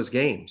win those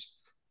games.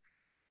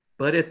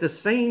 But at the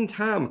same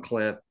time,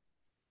 Clint,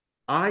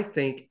 I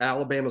think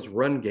Alabama's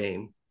run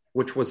game,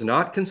 which was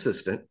not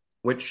consistent,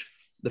 which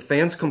the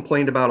fans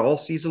complained about all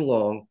season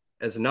long,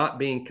 as not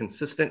being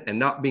consistent and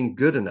not being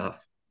good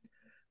enough.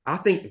 I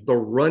think the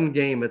run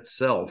game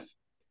itself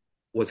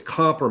was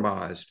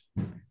compromised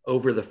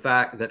over the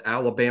fact that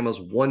Alabama's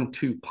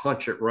 1-2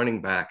 punch at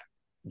running back,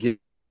 Gibbs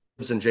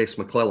and Jace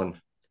McClellan,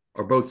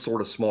 are both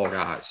sort of small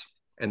guys,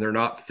 and they're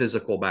not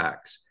physical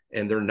backs,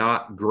 and they're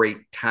not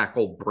great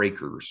tackle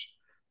breakers.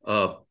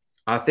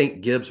 I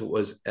think Gibbs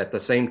was at the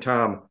same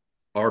time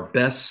our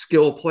best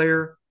skill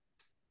player,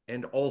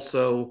 and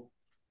also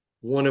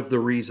one of the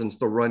reasons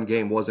the run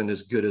game wasn't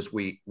as good as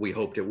we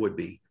hoped it would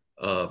be,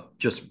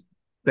 just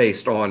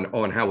based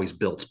on how he's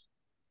built.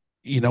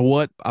 You know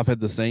what? I've had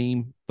the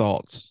same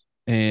thoughts.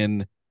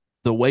 And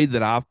the way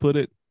that I've put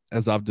it,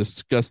 as I've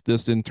discussed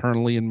this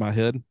internally in my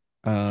head,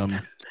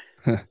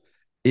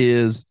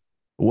 is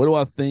what do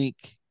I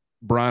think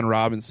Brian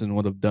Robinson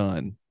would have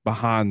done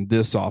behind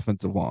this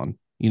offensive line?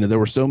 You know, there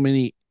were so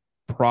many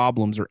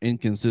problems or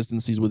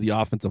inconsistencies with the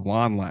offensive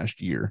line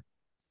last year,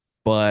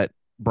 but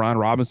Brian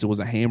Robinson was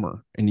a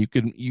hammer, and you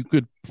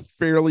could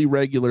fairly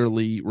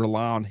regularly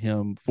rely on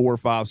him 4,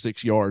 5,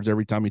 6 yards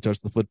every time he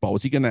touched the football.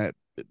 Was he going to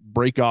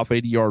break off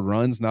 80-yard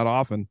runs? Not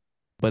often,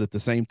 but at the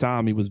same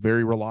time, he was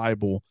very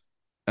reliable.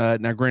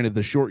 Now, granted,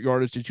 the short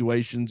yardage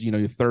situations, you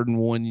know, 3rd and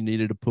 1, you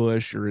needed a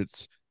push, or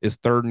it's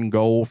 3rd and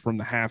goal from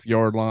the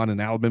half-yard line, and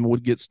Alabama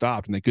would get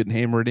stopped, and they couldn't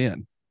hammer it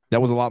in.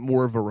 That was a lot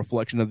more of a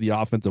reflection of the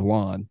offensive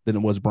line than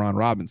it was Brian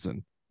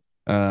Robinson.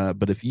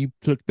 But if you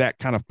took that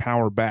kind of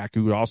power back,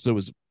 who also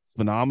is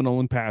phenomenal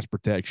in pass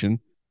protection,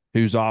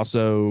 who's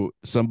also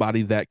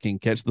somebody that can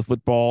catch the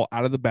football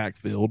out of the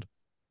backfield,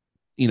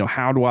 you know,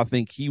 how do I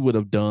think he would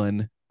have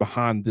done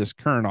behind this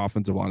current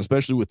offensive line,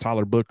 especially with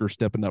Tyler Booker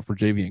stepping up for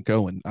Javion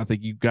Cohen? I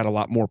think you've got a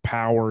lot more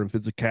power and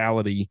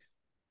physicality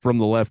from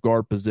the left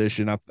guard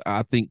position.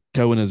 I think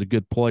Cohen is a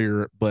good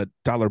player, but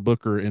Tyler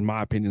Booker, in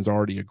my opinion, is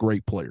already a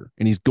great player,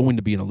 and he's going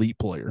to be an elite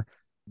player.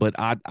 But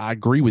I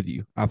agree with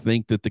you. I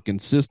think that the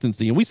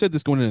consistency, and we said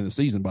this going into the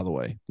season, by the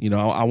way, you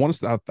know,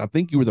 I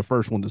think you were the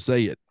first one to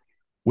say it.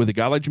 With a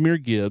guy like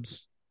Jahmyr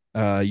Gibbs,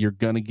 you're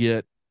going to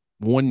get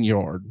 1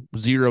 yard,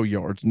 0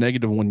 yards,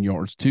 -1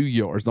 yards, 2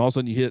 yards. And all of a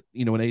sudden you hit,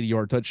 you know, an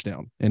 80-yard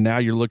touchdown. And now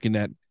you're looking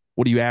at,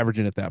 what are you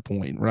averaging at that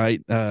point,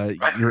 right?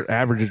 Your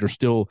averages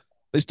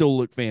they still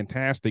look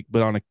fantastic,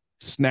 but on a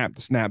snap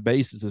to snap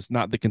basis, it's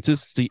not, the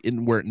consistency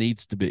isn't where it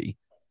needs to be.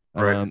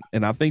 Right.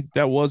 And I think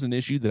that was an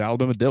issue that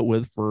Alabama dealt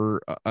with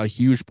for a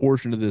huge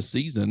portion of this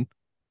season.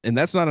 And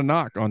that's not a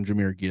knock on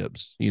Jahmyr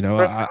Gibbs. You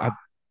know,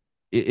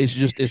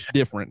 it's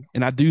different.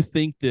 And I do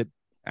think that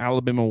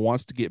Alabama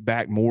wants to get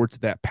back more to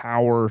that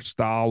power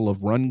style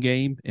of run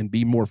game and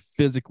be more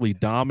physically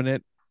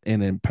dominant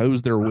and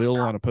impose their will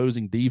on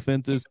opposing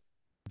defenses.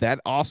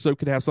 That also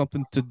could have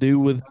something to do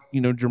with,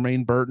 you know,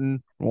 Jermaine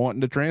Burton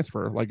wanting to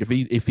transfer. Like if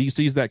he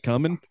sees that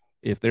coming,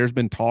 if there's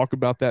been talk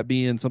about that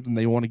being something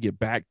they want to get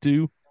back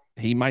to,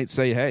 he might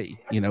say, hey,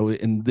 you know,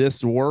 in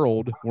this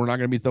world, we're not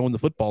going to be throwing the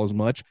football as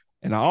much.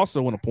 And I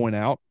also want to point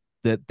out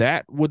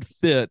that would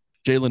fit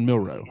Jalen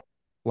Milroe.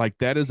 Like,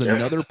 that is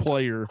another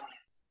player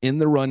in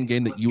the run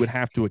game that you would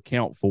have to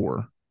account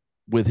for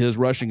with his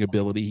rushing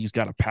ability. He's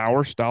got a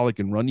power style. He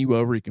can run you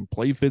over. He can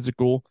play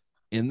physical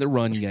in the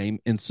run game.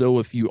 And so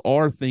if you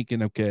are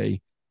thinking,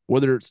 okay,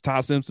 whether it's Ty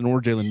Simpson or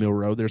Jalen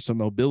Milroe, there's some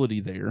mobility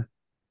there.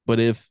 But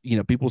if, you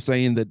know, people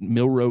saying that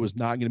Milroe is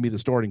not going to be the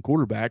starting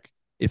quarterback,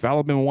 if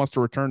Alabama wants to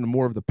return to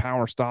more of the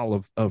power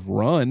style of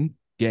run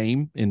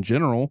game in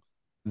general,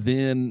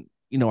 then,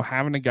 you know,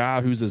 having a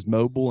guy who's as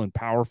mobile and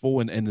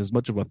powerful and as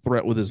much of a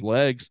threat with his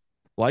legs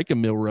like a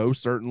Milroe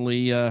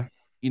certainly,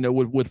 you know,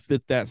 would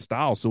fit that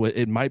style. So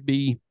it might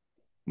be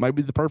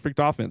the perfect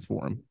offense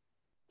for him.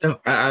 No,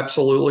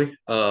 absolutely.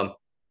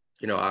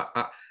 You know,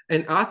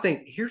 I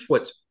think here's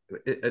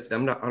I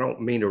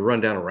don't mean to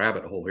run down a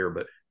rabbit hole here,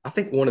 but I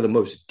think one of the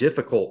most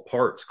difficult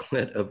parts,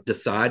 Clint, of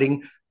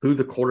deciding who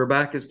the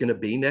quarterback is going to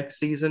be next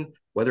season,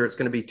 whether it's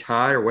going to be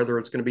Ty or whether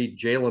it's going to be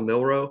Jalen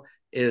Milroe,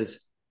 is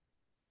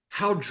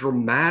how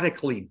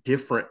dramatically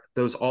different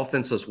those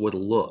offenses would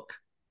look.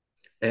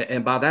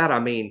 And by that, I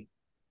mean,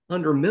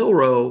 under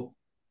Milroe,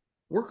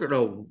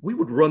 we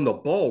would run the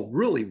ball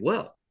really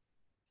well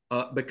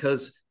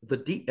because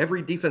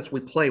every defense we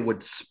play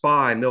would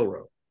spy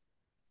Milroe.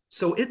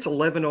 So it's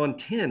 11 on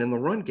 10 in the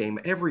run game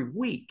every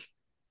week,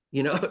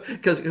 you know,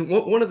 because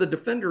one of the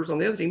defenders on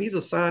the other team, he's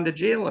assigned to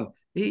Jalen.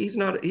 He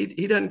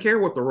doesn't care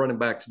what the running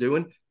back's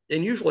doing.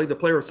 And usually the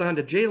player assigned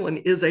to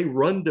Jalen is a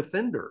run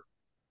defender.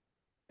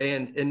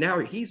 And now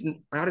he's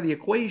out of the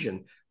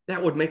equation.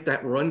 That would make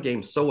that run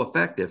game so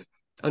effective.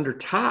 Under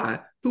Ty,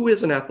 who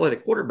is an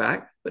athletic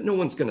quarterback, but no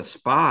one's going to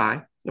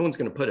spy. No one's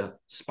going to put a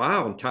spy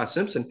on Ty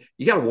Simpson.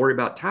 You got to worry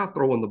about Ty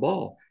throwing the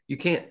ball. You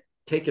can't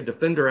take a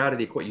defender out of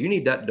the equation. You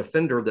need that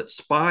defender that's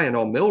spying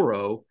on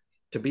Milroe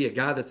to be a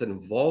guy that's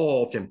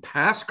involved in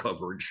pass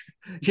coverage,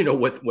 you know,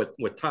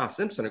 with Ty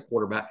Simpson at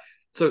quarterback.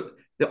 So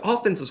the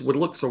offenses would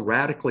look so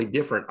radically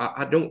different.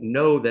 I don't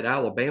know that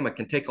Alabama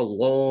can take a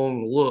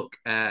long look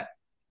at,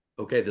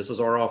 okay, this is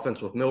our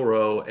offense with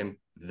Milroe and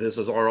this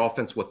is our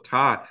offense with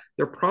Ty.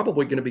 They're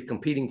probably going to be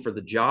competing for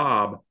the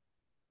job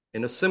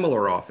in a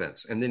similar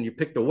offense. And then you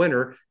pick the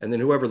winner, and then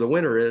whoever the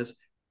winner is,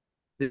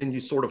 then you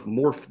sort of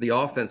morph the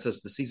offense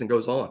as the season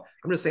goes on.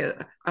 I'm just saying,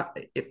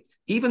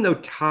 even though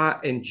Ty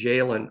and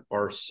Jalen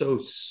are so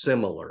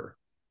similar,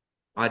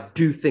 I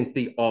do think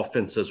the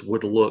offenses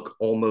would look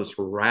almost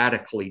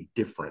radically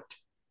different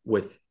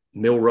with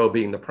Milroe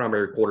being the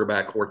primary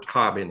quarterback or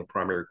Ty being the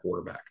primary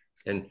quarterback.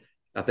 And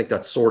I think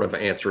that sort of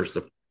answers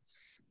the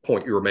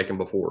point you were making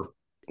before.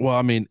 Well,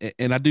 I mean,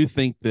 and I do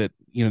think that,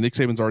 Nick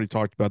Saban's already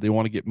talked about they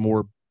want to get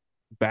more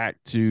back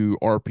to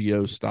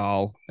RPO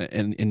style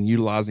and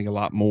utilizing a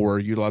lot more,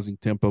 utilizing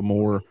tempo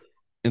more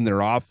in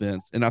their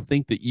offense. And I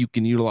think that you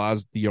can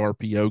utilize the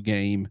RPO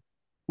game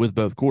with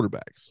both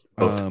quarterbacks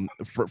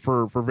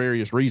for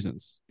various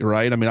reasons,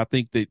 right? I mean, I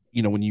think that,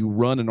 when you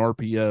run an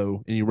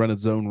RPO and you run a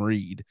zone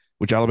read,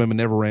 which Alabama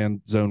never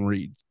ran zone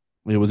reads,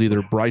 it was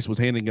either Bryce was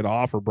handing it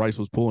off or Bryce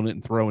was pulling it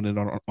and throwing it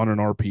on an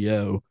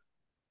RPO,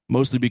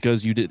 mostly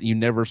because you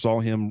never saw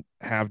him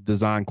have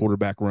design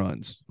quarterback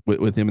runs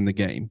with him in the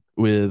game.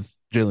 With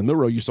Jalen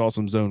Milroe, you saw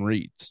some zone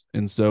reads.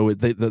 And so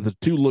the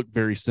two look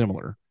very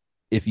similar.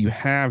 If you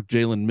have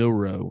Jalen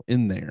Milroe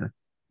in there,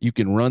 you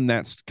can run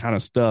that kind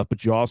of stuff,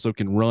 but you also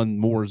can run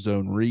more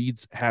zone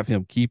reads, have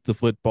him keep the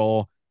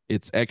football.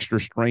 It's extra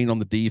strain on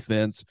the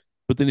defense.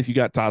 But then if you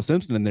got Ty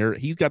Simpson in there,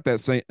 he's got that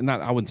same,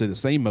 I wouldn't say the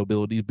same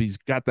mobility, but he's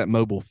got that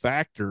mobile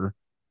factor,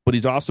 but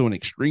he's also an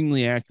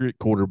extremely accurate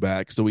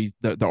quarterback. So the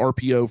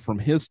RPO from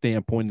his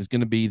standpoint is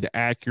going to be the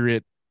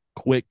accurate,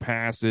 quick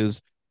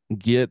passes,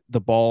 get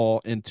the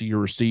ball into your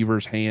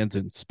receiver's hands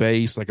in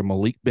space, like a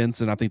Malik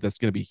Benson. I think that's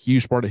going to be a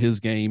huge part of his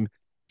game.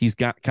 He's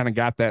got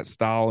that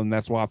style, and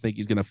that's why I think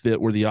he's going to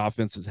fit where the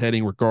offense is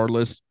heading,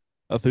 regardless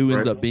of who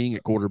ends up being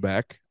at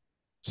quarterback.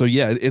 So,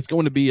 yeah, it's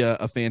going to be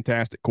a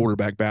fantastic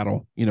quarterback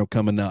battle,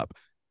 coming up.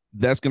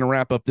 That's going to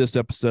wrap up this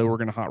episode. We're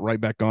going to hop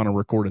right back on and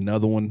record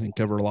another one and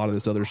cover a lot of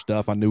this other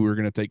stuff. I knew we were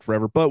going to take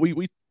forever, but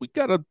we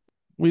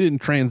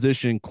didn't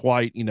transition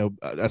quite,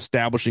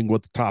 establishing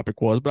what the topic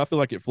was, but I feel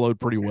like it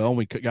flowed pretty well and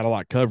we got a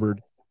lot covered.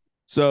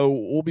 So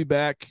we'll be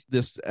back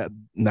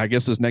I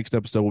guess this next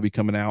episode will be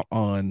coming out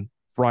on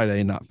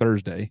Friday, not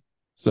Thursday.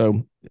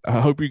 So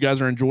I hope you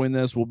guys are enjoying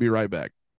this. We'll be right back.